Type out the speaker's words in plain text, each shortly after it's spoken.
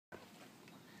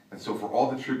And so for all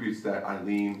the tributes that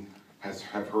Ilene have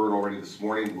heard already this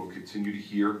morning, will continue to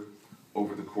hear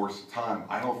over the course of time,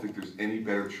 I don't think there's any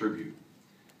better tribute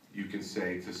you can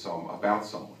say to about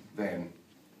someone than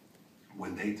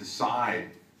when they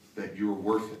decide that you're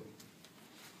worth it,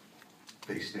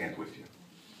 they stand with you,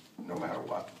 no matter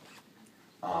what.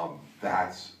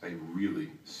 That's a really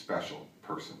special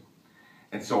person.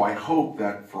 And so I hope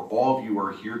that for all of you who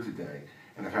are here today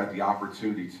and have had the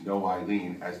opportunity to know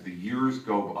Ilene, as the years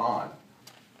go on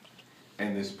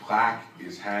and this plaque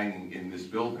is hanging in this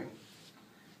building,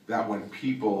 that when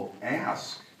people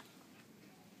ask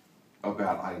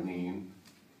about Ilene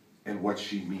and what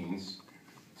she means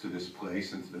to this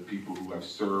place and to the people who have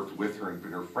served with her and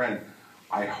been her friend,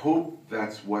 I hope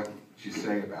that's what you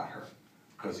say about her.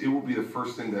 Because it will be the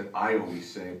first thing that I always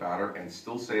say about her and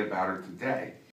still say about her today.